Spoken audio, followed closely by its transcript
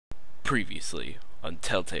Previously on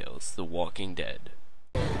Telltale's The Walking Dead.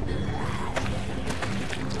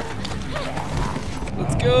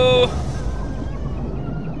 Let's go!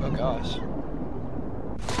 Oh gosh.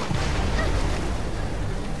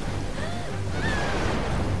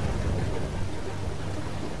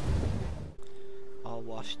 All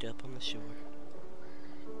washed up on the shore.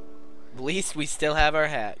 At least we still have our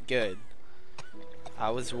hat. Good. I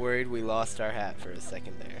was worried we lost our hat for a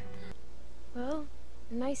second there. Well,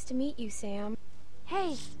 nice to meet you, Sam.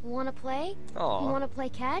 Hey, wanna play? Aww. You wanna play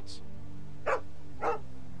catch?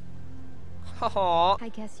 Aww. I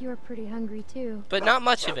guess you're pretty hungry too. But not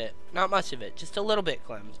much of it. Not much of it. Just a little bit,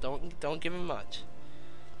 Clem. Don't give him much.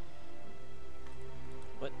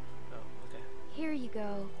 What? Oh, okay. Here you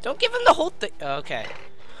go. Don't give him the whole thing. Okay.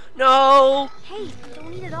 No! Hey,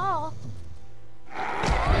 don't eat it all.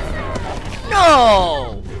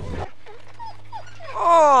 No!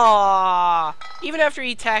 Aww! Even after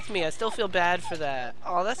he attacked me, I still feel bad for that.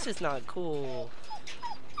 Oh, that's just not cool.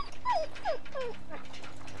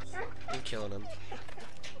 I'm killing him.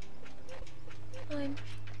 I'm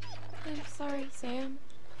sorry, Sam.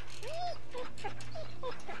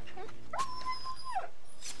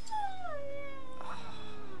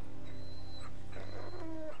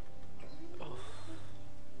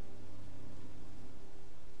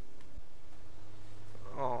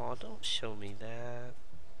 Oh, don't show me that.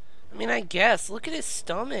 I mean, I guess. Look at his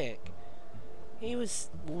stomach. He was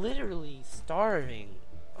literally starving.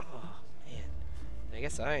 Oh, man. I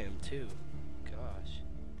guess I am too. Gosh.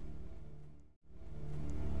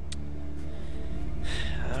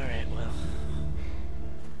 Alright, well.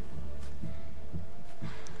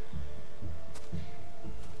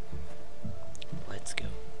 Let's go.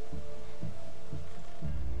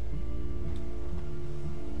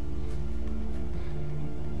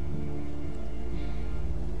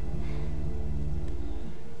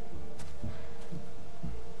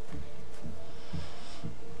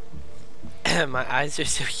 My eyes are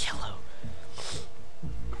so yellow.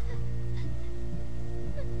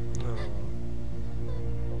 Oh,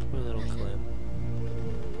 poor little Clem.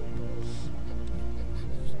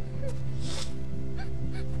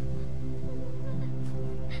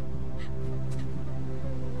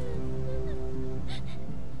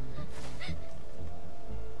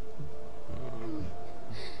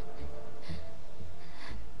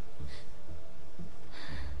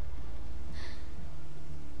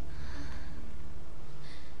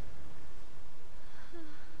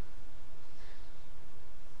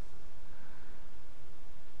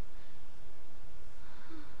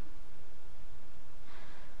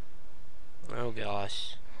 Oh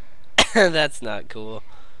gosh. That's not cool.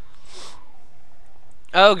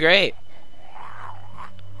 Oh great.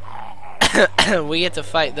 We get to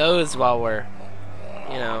fight those while we're,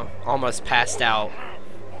 you know, almost passed out.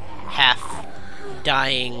 Half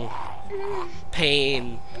dying,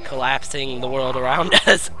 pain, collapsing the world around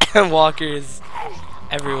us, and walkers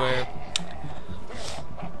everywhere.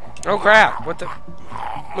 Oh crap, what the?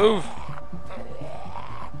 Move.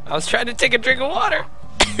 I was trying to take a drink of water.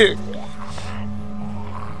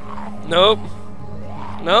 Nope.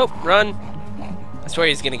 Nope. Run. I swear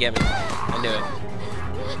he's gonna get me. I knew it.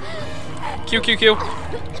 Q, Q, Q.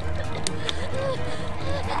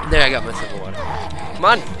 There, I got myself a water. Come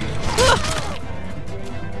on.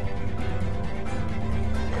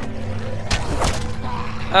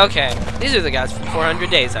 Okay. These are the guys from 400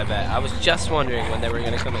 Days, I bet. I was just wondering when they were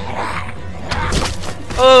gonna come in.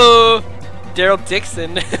 Oh! Daryl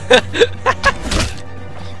Dixon.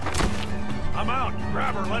 I'm out.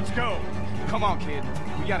 Grab her. Let's go. Come on, kid.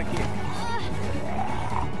 We got a kid.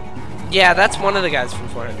 Yeah, that's one of the guys from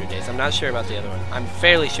 400 Days. I'm not sure about the other one. I'm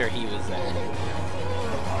fairly sure he was there.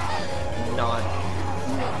 Not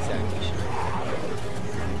exactly sure.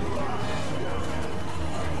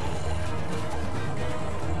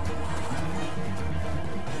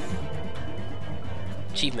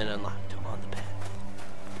 Achievement unlocked on the pad.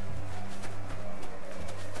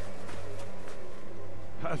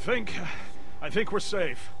 I think we're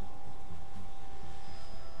safe.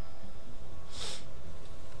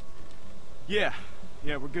 Yeah,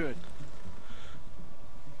 we're good.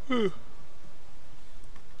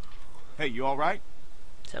 Hey, you all right?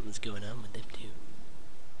 Something's going on with them too.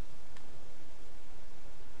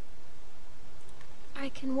 I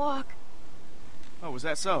can walk. Oh, was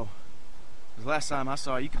that so? 'Cause last time I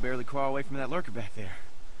saw you, could barely crawl away from that lurker back there.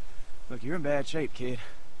 Look, you're in bad shape, kid.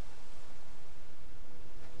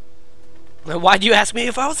 Why'd you ask me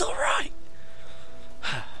if I was alright?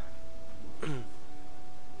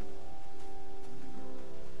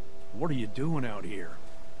 What are you doing out here?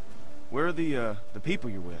 Where are the people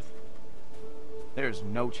you're with? There's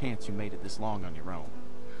no chance you made it this long on your own.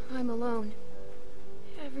 I'm alone.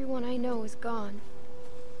 Everyone I know is gone.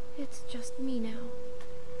 It's just me now.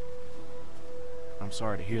 I'm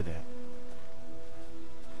sorry to hear that.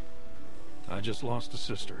 I just lost a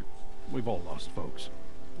sister. We've all lost folks.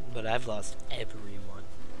 But I've lost everyone.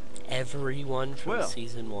 Everyone from Well,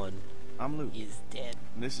 season 1 I'm Luke. is dead.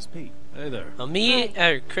 And this is Pete. Hey there. Well, me Hi.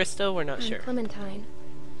 or Crystal, we're not I'm sure. Clementine.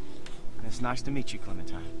 And it's nice to meet you,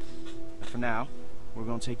 Clementine. But for now, we're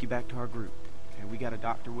gonna take you back to our group. Okay, we got a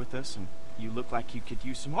doctor with us, and you look like you could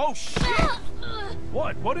use some. Oh shit!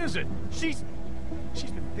 What? What is it? She's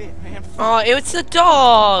been bit, man. Oh, it's a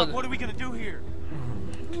dog! What are we gonna do here?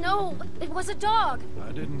 No, it was a dog.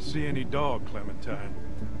 I didn't see any dog, Clementine.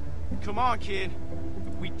 Come on, kid.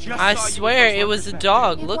 We just I saw you swear with those it was lurkers a back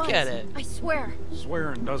dog. It Look was. at it. I swear.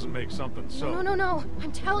 Swearing doesn't make something so. No.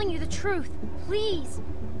 I'm telling you the truth. Please.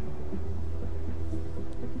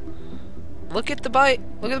 Look at the bite.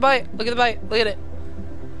 Look at the bite. Look at the bite. Look at it.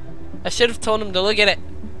 I should have told him to look at it.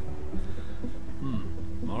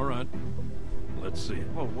 All right. Let's see it.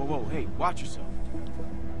 Whoa. Hey, watch yourself.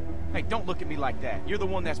 Hey, don't look at me like that. You're the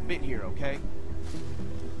one that's bit here, okay?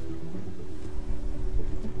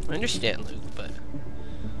 I understand, Luke, but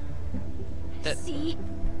that See?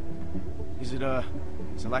 Is it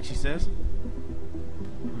like she says?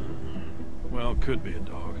 Well, it could be a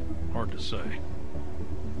dog. Hard to say.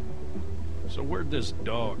 So where'd this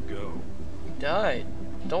dog go? died.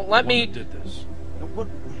 Don't let The one me. that did this.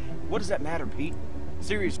 What does that matter, Pete?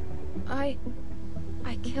 Seriously. I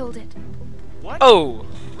killed it. What? Oh,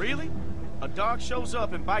 Really? A dog shows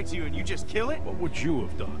up and bites you and you just kill it? What would you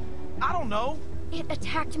have done? I don't know. It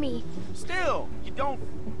attacked me. Still, you don't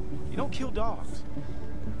kill dogs.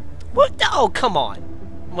 what? Oh, come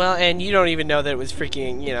on. Well, and you don't even know that it was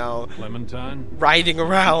freaking, you know, Clementine, writhing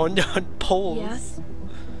around on poles. Yes?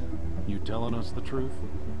 you telling us the truth?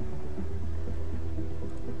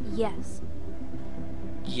 Yes.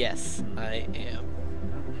 Yes, I am.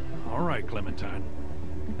 All right, Clementine.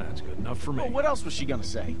 That's good enough for me. Well, what else was she gonna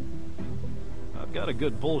say? I've got a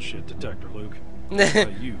good bullshit detector, Luke.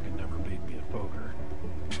 But you can never beat me at poker.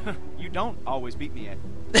 You don't always beat me at.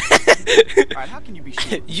 Alright, how can you be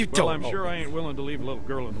sure? You Well, don't. I'm sure I always. ain't willing to leave a little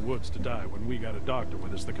girl in the woods to die when we got a doctor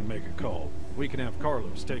with us that can make a call. We can have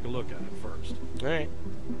Carlos take a look at it first. All right.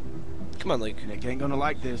 Come on, Luke. Nick ain't gonna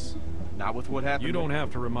like this. Not with what happened. You don't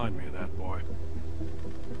have to remind me of that, boy.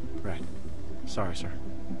 Right. Sorry, sir.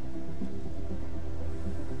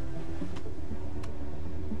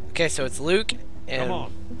 Okay, so it's Luke, and Come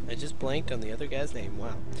on. I just blanked on the other guy's name.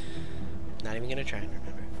 Wow. Not even gonna try and remember.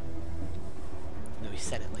 No, he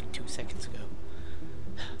said it like 2 seconds ago.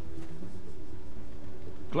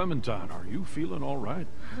 Clementine, are you feeling all right?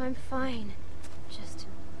 I'm fine. Just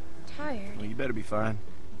tired. Well, you better be fine,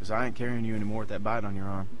 because I ain't carrying you anymore with that bite on your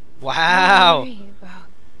arm. Wow. What are you worried about?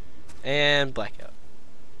 And blackout.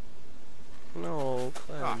 No,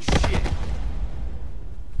 Clem. Oh, shit.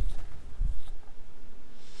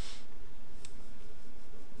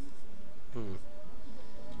 Hmm.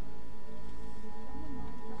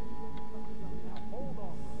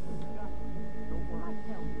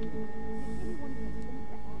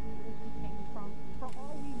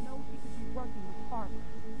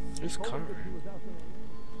 Who's Carver?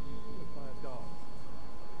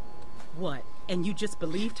 What? And you just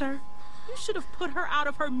believed her? You should have put her out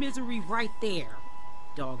of her misery right there.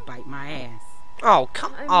 Dog bite my ass. Oh,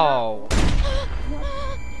 come I'm on.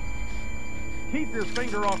 Keep your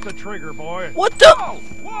finger off the trigger, boy. What the?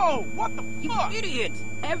 Whoa! What the You fuck? idiot!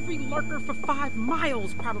 Every lurker for 5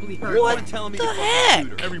 miles probably heard What that. the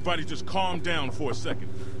heck? Everybody just calm down for a second.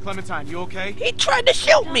 Clementine, you okay? He tried to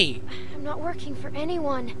shoot me. I'm not working for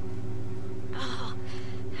anyone. Oh,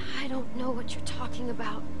 I don't know what you're talking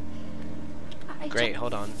about. Great,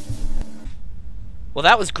 hold on. Well,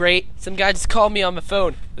 that was great. Some guy just called me on my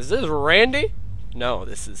phone. Is this Randy? No,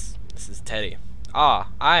 this is Teddy.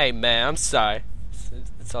 Man, I'm sorry.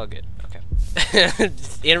 It's all good. Okay.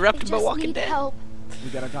 Just interrupted by I just Walking need Dead. help. We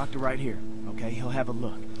got a doctor right here, okay? He'll have a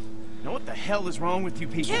look. Know what the hell is wrong with you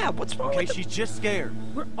people? Yeah, what's wrong Okay, with she's just scared.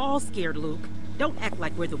 We're all scared, Luke. Don't act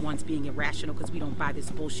like we're the ones being irrational because we don't buy this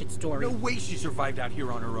bullshit story. No way she survived out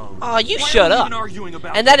here on her own. Oh, you Why shut are we up. even arguing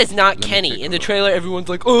about And that is not Let me Kenny. take In a the look. trailer, everyone's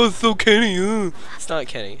like, "Oh, it's so Kenny." It's not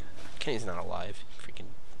Kenny. Kenny's not alive. Freaking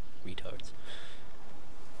retards.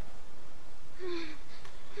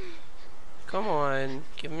 Come on,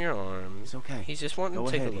 give him your arm. It's okay. He's just wanting Go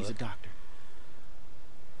to take ahead, a he's a look. doctor.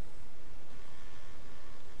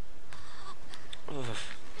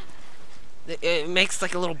 Ugh. It makes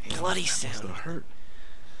like a little bloody Must have sound. hurt.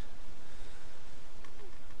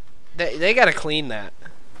 They gotta clean that.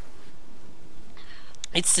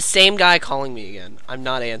 It's the same guy calling me again. I'm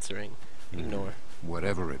not answering. Ignore.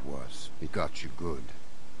 Whatever it was, it got you good.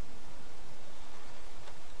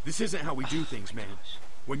 This isn't how we do things, man.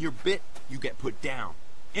 When you're bit, you get put down.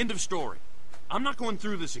 End of story. I'm not going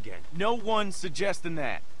through this again. No one's suggesting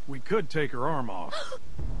that. We could take her arm off.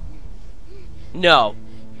 No.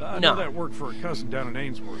 I No. know that worked for a cousin down in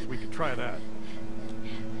Ainsworth. We could try that.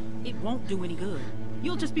 It won't do any good.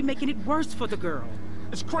 You'll just be making it worse for the girl.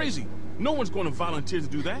 It's crazy. No one's going to volunteer to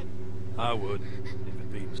do that. I would, if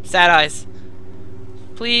it means. Sad eyes.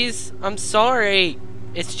 Please, I'm sorry.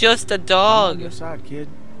 It's just a I'm on dog. your side, kid.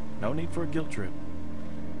 No need for a guilt trip.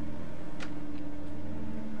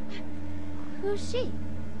 Who's she?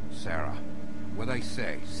 Sarah, what I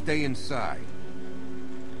say, stay inside.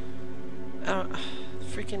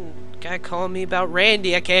 Freaking guy calling me about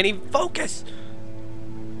Randy. I can't even focus.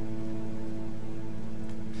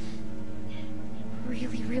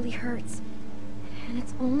 Really, really hurts. And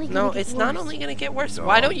it's only gonna No, get it's worse. not only gonna get worse. No,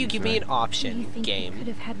 Why don't you give me an exactly. Do you option, think you could game?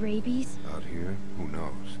 have had rabies? Out here, who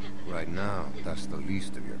knows? Right now, that's the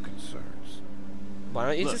least of your concerns. Why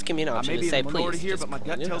don't you Look, just give me an I option may to be say in the minority please? here, just but my gut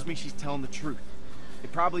clean it tells up. me she's telling the truth.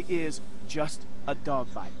 It probably is just a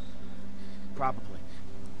dog bite. Probably.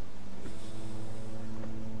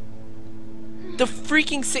 The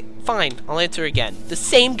freaking fine, I'll answer again. The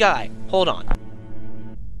same guy. Hold on.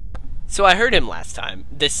 So I heard him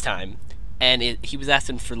this time, and he was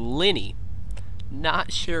asking for Linny.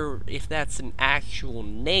 Not sure if that's an actual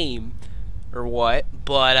name or what,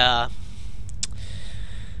 but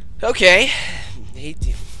okay.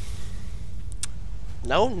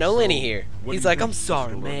 No Linny here. what He's do you like, think, I'm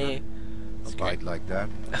sorry, Mr. man. A bite like that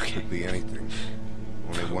Okay. could be anything.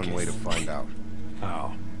 Only one way to find out.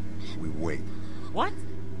 How? We wait. What?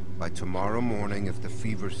 By tomorrow morning, if the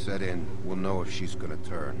fever set in, we'll know if she's gonna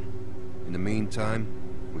turn. In the meantime,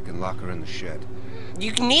 we can lock her in the shed.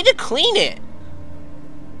 You need to clean it.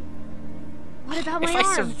 What about If my I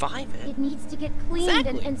arm? survive it. It needs to get cleaned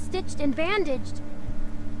Exactly. and stitched and bandaged.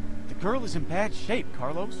 The girl is in bad shape,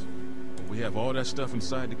 Carlos. We have all that stuff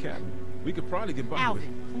inside the cabin. We could probably get by with it.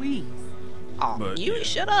 Alvin, please. Oh, But, you yeah,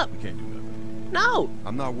 shut up. We can't do nothing. No.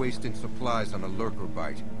 I'm not wasting supplies on a lurker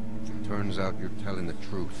bite. If it turns out you're telling the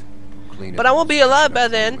truth, we'll clean it. But I won't be alive by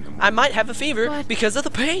Next thing in then. the I morning. might have a fever But- because of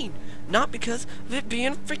the pain, not because of it being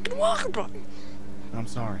a freaking walker button. I'm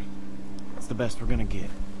sorry. It's the best we're gonna get.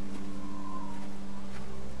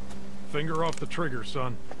 Finger off the trigger,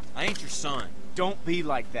 son. I ain't your son. Don't be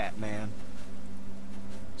like that, man.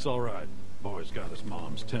 It's all right. Boy's got his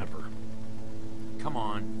mom's temper. Come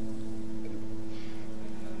on.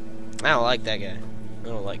 I don't like that guy. I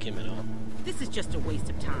don't like him at all. This is just a waste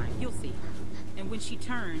of time. You'll see. And when she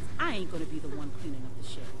turns, I ain't gonna be the one cleaning up the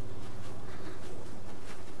shit.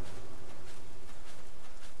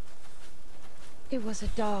 It was a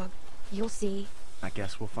dog. You'll see. I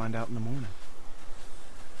guess we'll find out in the morning.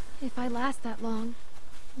 If I last that long,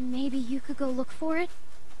 maybe you could go look for it?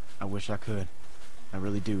 I wish I could. I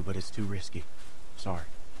really do, but it's too risky. Sorry.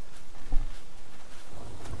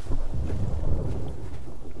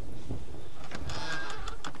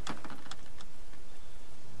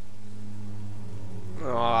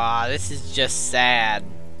 Aw, this is just sad.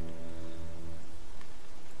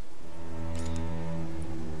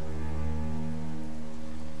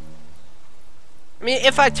 I mean,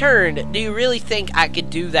 if I turned, do you really think I could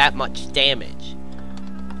do that much damage?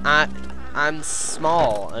 I'm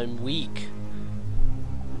small. I'm weak.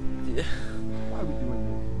 Why are we doing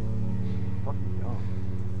this? Fucking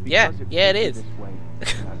dumb. Yeah, Because yeah, it fits is. This way,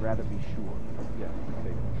 and I'd rather be sure. Yeah,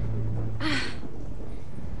 okay.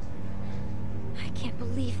 I can't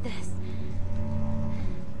believe this.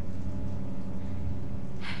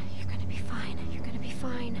 You're gonna be fine. You're gonna be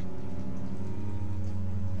fine.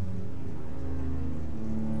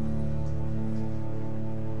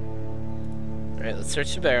 Alright, let's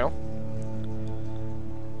search the barrel.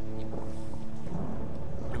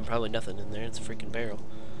 And probably nothing in there. It's a freaking barrel.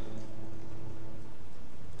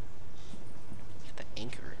 Look at the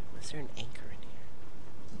anchor. Is there an anchor in here?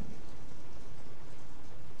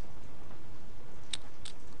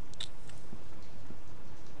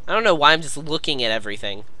 I don't know why I'm just looking at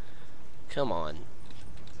everything. Come on.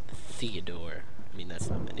 Theodore. I mean, that's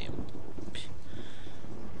not my name.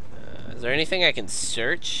 Is there anything I can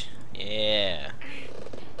search? Yeah.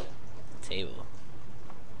 Table.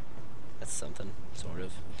 That's something. Sort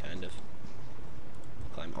of. Kind of.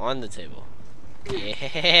 Climb on the table.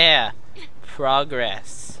 Yeah!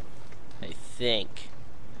 Progress. I think.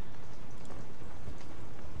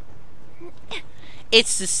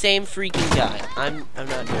 It's the same freaking guy. I'm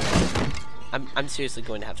not doing it. I'm seriously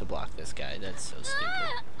going to have to block this guy. That's so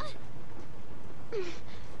stupid.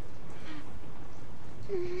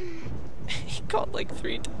 He called like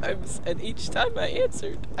 3 times, and each time I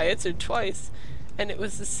answered. I answered twice, and it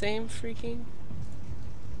was the same freaking...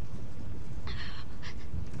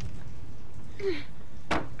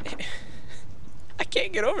 I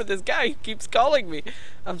can't get over this guy. He keeps calling me.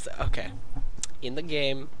 I'm so... Okay. In the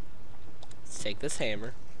game, let's take this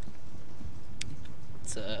hammer.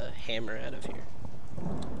 Let's hammer out of here.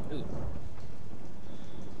 Ooh.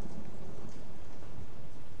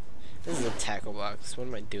 This is a tackle box. What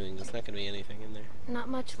am I doing? There's not gonna be anything in there. Not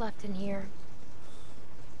much left in here.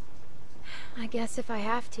 I guess if I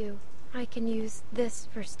have to, I can use this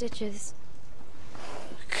for stitches.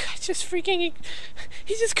 I just freaking...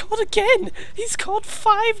 He just called again! He's called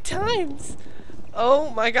 5 times! Oh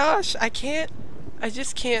my gosh, I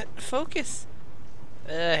just can't focus.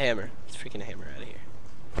 Hammer. Let's freaking hammer out of here.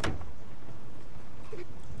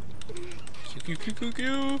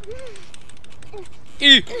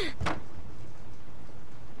 Ew.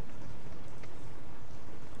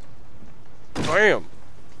 Bam!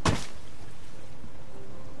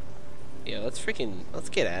 Yeah, let's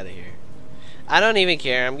get out of here. I don't even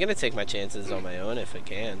care. I'm gonna take my chances on my own if I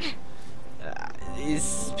can.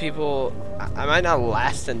 These people, I might not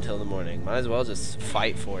last until the morning. Might as well just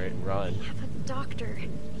fight for it and run. We have a doctor.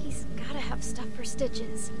 He's gotta have stuff for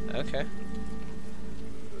stitches. Okay.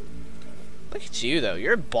 Look at you, though.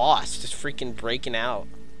 You're a boss, just freaking breaking out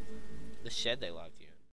the shed they locked you.